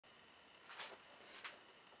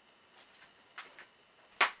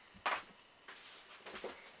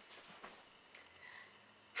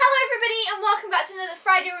back to another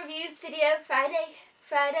Friday reviews video. Friday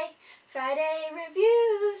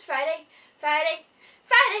reviews. Friday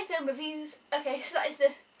film reviews. Okay, so that is the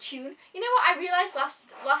tune. You know what I realised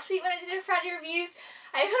last week when I did a Friday reviews?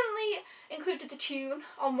 I only included the tune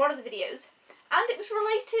on one of the videos, and it was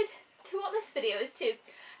related to what this video is too.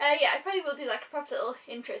 Yeah, I probably will do like a proper little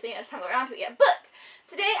intro thing. I just haven't got around to it yet. But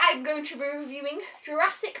today I'm going to be reviewing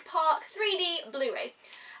Jurassic Park 3D Blu-ray.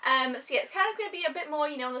 So yeah, it's kind of going to be a bit more,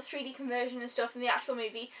 you know, on the 3D conversion and stuff in the actual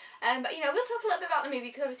movie. But you know, we'll talk a little bit about the movie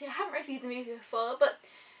because obviously I haven't reviewed the movie before, but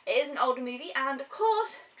it is an older movie, and of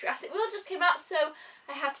course Jurassic World just came out, so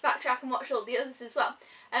I had to backtrack and watch all the others as well.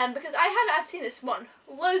 Because I've seen this one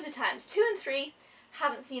loads of times. 2 and 3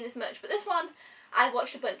 haven't seen as much, but this one I've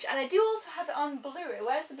watched a bunch, and I do also have it on Blu-ray.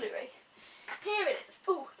 Where's the Blu-ray? Here it is.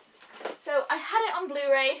 Oh, so I had it on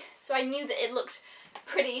Blu-ray, so I knew that it looked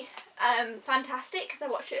pretty fantastic because I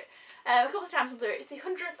watched it a couple of times on Blu-ray. It's the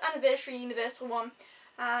 100th anniversary Universal one,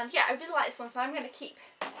 and yeah, I really like this one, so I'm going to keep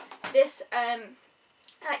this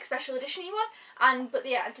like special edition-y one. But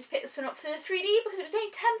yeah, I just picked this one up for the 3D because it was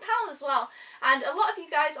only £10 as well, and a lot of you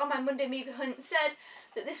guys on my Monday movie hunt said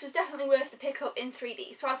that this was definitely worth the pick up in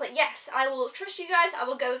 3D. So I was like, yes, I will trust you guys, I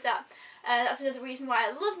will go with that. That's another reason why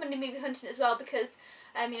I love Monday movie hunting as well, because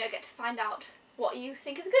you know, I get to find out what you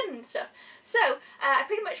think is good and stuff. So I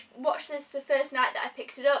pretty much watched this the first night that I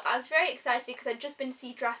picked it up. I was very excited because I'd just been to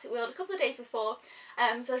see Jurassic World a couple of days before,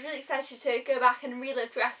 so I was really excited to go back and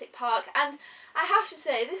relive Jurassic Park. And I have to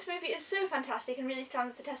say, this movie is so fantastic and really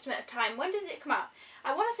stands the testament of time. When did it come out?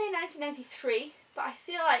 I want to say 1993, but I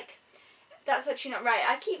feel like that's actually not right.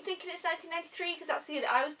 I keep thinking it's 1993 because that's the year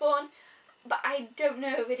that I was born, but I don't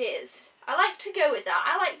know if it is. I like to go with that.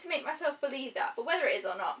 I like to make myself believe that, but whether it is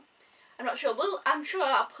or not, I'm not sure. Well, I'm sure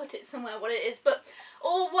I'll put it somewhere what it is, but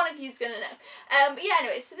or one of you's gonna know. But yeah,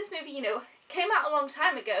 anyway, so this movie, you know, came out a long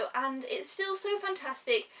time ago, and it's still so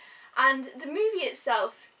fantastic. And the movie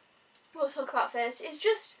itself, we'll talk about first, is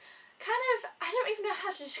just kind of, I don't even know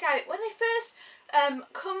how to describe it. When they first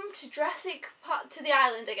come to Jurassic Park, to the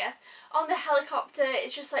island, I guess, on the helicopter,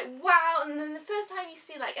 it's just like wow. And then the first time you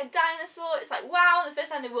see like a dinosaur, it's like wow. And the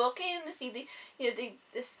first time they walk in, they see the, you know,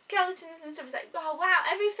 the skeletons and stuff, it's like oh wow.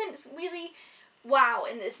 Everything's really wow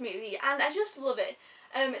in this movie, and I just love it.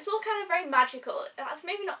 It's all kind of very magical. That's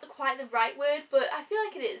maybe not quite the right word, but I feel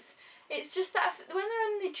like it is. It's just that when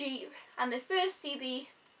they're in the Jeep and they first see the,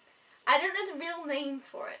 I don't know the real name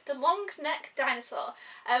for it, the long-necked dinosaur.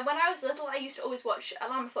 When I was little, I used to always watch A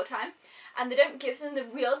Land Before Time, and they don't give them the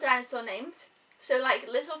real dinosaur names. So like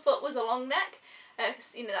Littlefoot was a long neck,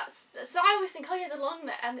 because you know that's. So I always think, oh yeah, the long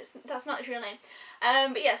neck, and that's not his real name.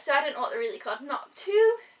 But yeah, so I don't know what they're really called. Not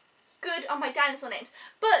too good on my dinosaur names,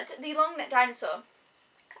 but the long-necked dinosaur,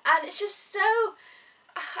 and it's just so.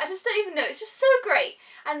 I just don't even know. It's just so great.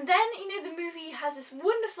 And then you know the movie has this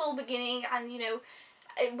wonderful beginning, and you know.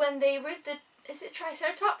 When they with the, is it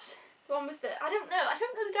Triceratops? The one with the, I don't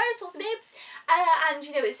know the dinosaurs' names. And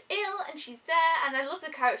you know, it's ill and she's there, and I love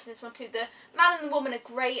the characters in this one too. The man and the woman are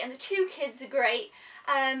great, and the two kids are great.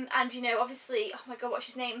 And you know, obviously, oh my god, what's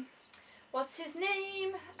his name? What's his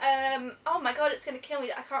name? Oh my god, it's going to kill me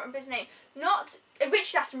that I can't remember his name. Not,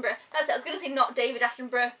 Richard Attenborough. That's it, I was going to say not David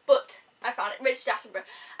Attenborough, but I found it, Richard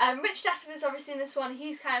Attenborough. Richard Attenborough's obviously in this one.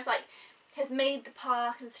 He's kind of like, has made the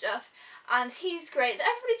park and stuff, and he's great.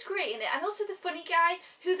 Everybody's great in it, and also the funny guy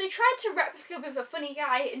who they tried to replicate with a funny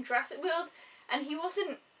guy in Jurassic World, and he was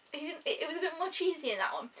a bit more cheesy in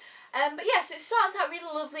that one. But yeah, so it starts out really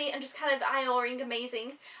lovely and just kind of eye-oring,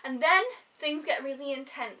 amazing, and then things get really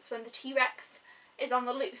intense when the T-Rex is on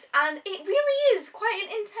the loose, and it really is quite an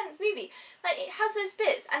intense movie. Like, it has those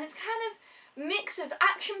bits, and it's kind of mix of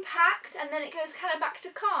action-packed, and then it goes kind of back to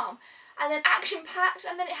calm, and then action-packed,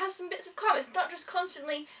 and then it has some bits of calm. It's not just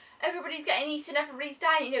constantly everybody's getting eaten, everybody's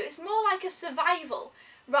dying, you know, it's more like a survival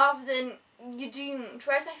rather than you're doomed.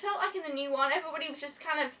 Whereas I felt like in the new one, everybody was just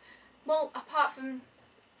kind of, well, apart from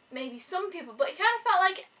maybe some people, but it kind of felt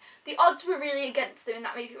like the odds were really against them in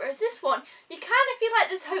that movie. Whereas this one, you kind of feel like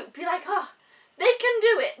there's hope. You're like, oh, they can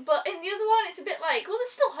do it. But in the other one, it's a bit like, well,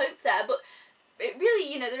 there's still hope there, but it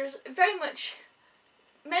really, you know, there's very much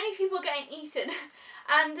many people getting eaten.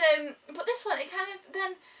 And but this one, it kind of,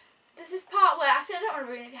 then there's this part where I don't want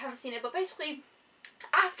to ruin it if you haven't seen it, but basically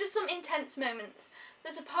after some intense moments,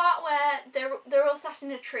 there's a part where they're all sat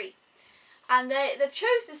in a tree, and they've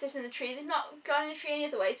chose to sit in the tree. They've not gone in a tree any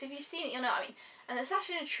other way. So if you've seen it, you'll know what I mean. And they're sat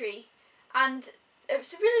in a tree, and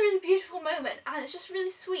it's a really, really beautiful moment, and it's just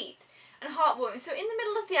really sweet and heartwarming. So in the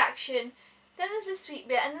middle of the action, then there's this sweet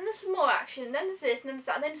bit, and then there's some more action, and then there's this, and then there's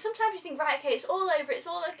that, and then sometimes you think, right, okay, it's all over, it's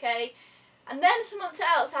all okay, and then something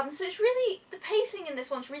else happens. So it's really, the pacing in this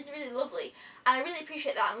one's really, really lovely, and I really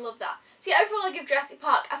appreciate that and love that. So yeah, overall I give Jurassic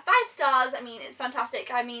Park a 5 stars. I mean, it's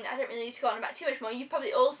fantastic. I mean, I don't really need to go on about too much more. You've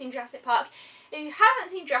probably all seen Jurassic Park. If you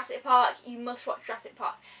haven't seen Jurassic Park, you must watch Jurassic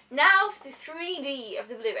Park. Now for the 3D of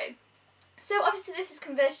the Blu-ray. So obviously this is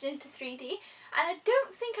converted into 3D, and I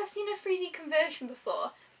don't think I've seen a 3D conversion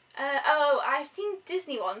before. Oh, I've seen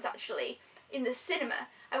Disney ones actually in the cinema.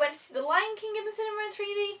 I went to see The Lion King in the cinema in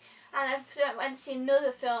 3D, and I've went to see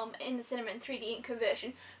another film in the cinema in 3D in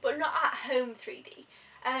conversion, but not at home 3D.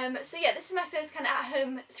 So yeah, this is my first kind of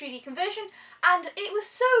at-home 3D conversion, and it was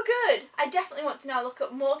so good. I definitely want to now look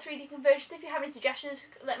up more 3D conversions. So if you have any suggestions,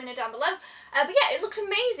 let me know down below. But yeah, it looked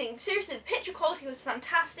amazing. Seriously, the picture quality was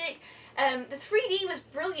fantastic. The 3D was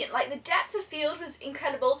brilliant. Like, the depth of field was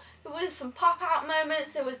incredible. There was some pop-out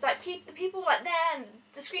moments. There was like the people like there, and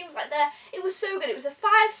the screen was like there. It was so good. It was a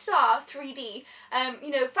 5-star 3D.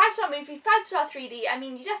 You know, 5-star movie, 5-star 3D. I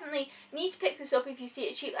mean, you definitely need to pick this up if you see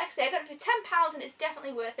it cheap. Like I say, I got it for £10, and it's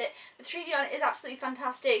definitely worth it. The 3D on it is absolutely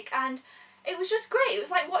fantastic, and it was just great. It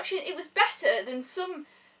was like watching. It was better than some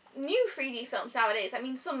new 3D films nowadays. I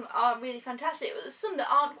mean, some are really fantastic, but there's some that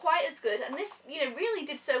aren't quite as good, and this, you know, really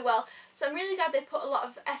did so well. So I'm really glad they put a lot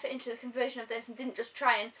of effort into the conversion of this and didn't just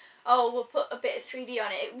try and, oh, we'll put a bit of 3D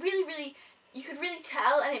on it. It really, really, you could really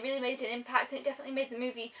tell, and it really made an impact, and it definitely made the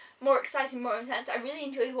movie more exciting, more intense. I really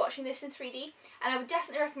enjoyed watching this in 3D, and I would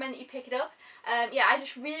definitely recommend that you pick it up. Yeah, I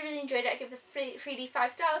just really, really enjoyed it. I give the 3D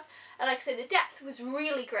 5 stars, and like I said, the depth was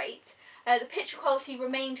really great. The picture quality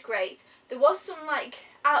remained great. There was some like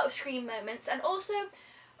out of screen moments, and also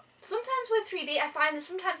sometimes with 3D I find there's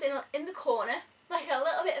sometimes in the corner, like a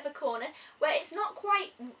little bit of a corner, where it's not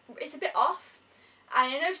quite, it's a bit off.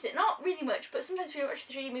 And I noticed it, not really much, but sometimes when you watch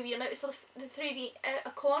the 3D movie you'll notice the 3D, a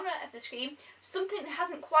corner of the screen, something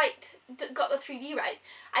hasn't quite got the 3D right.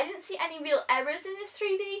 I didn't see any real errors in this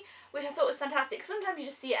 3D, which I thought was fantastic. Sometimes you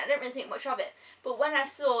just see it and I don't really think much of it, but when I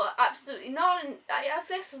saw absolutely none, and I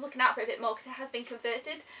was looking out for it a bit more because it has been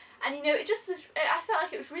converted, and you know, it just was, I felt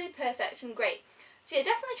like it was really perfect and great. So yeah,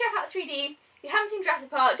 definitely check out 3D. If you haven't seen Jurassic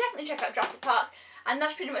Park, definitely check out Jurassic Park. And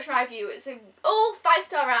that's pretty much my review. It's an all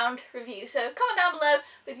 5-star round review. So comment down below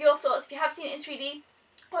with your thoughts if you have seen it in 3D,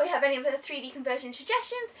 or you have any other 3D conversion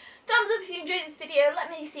suggestions. Thumbs up if you enjoyed this video.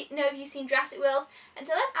 Let me know if you've seen Jurassic World.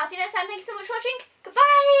 Until then, I'll see you next time. Thank you so much for watching.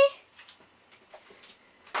 Goodbye!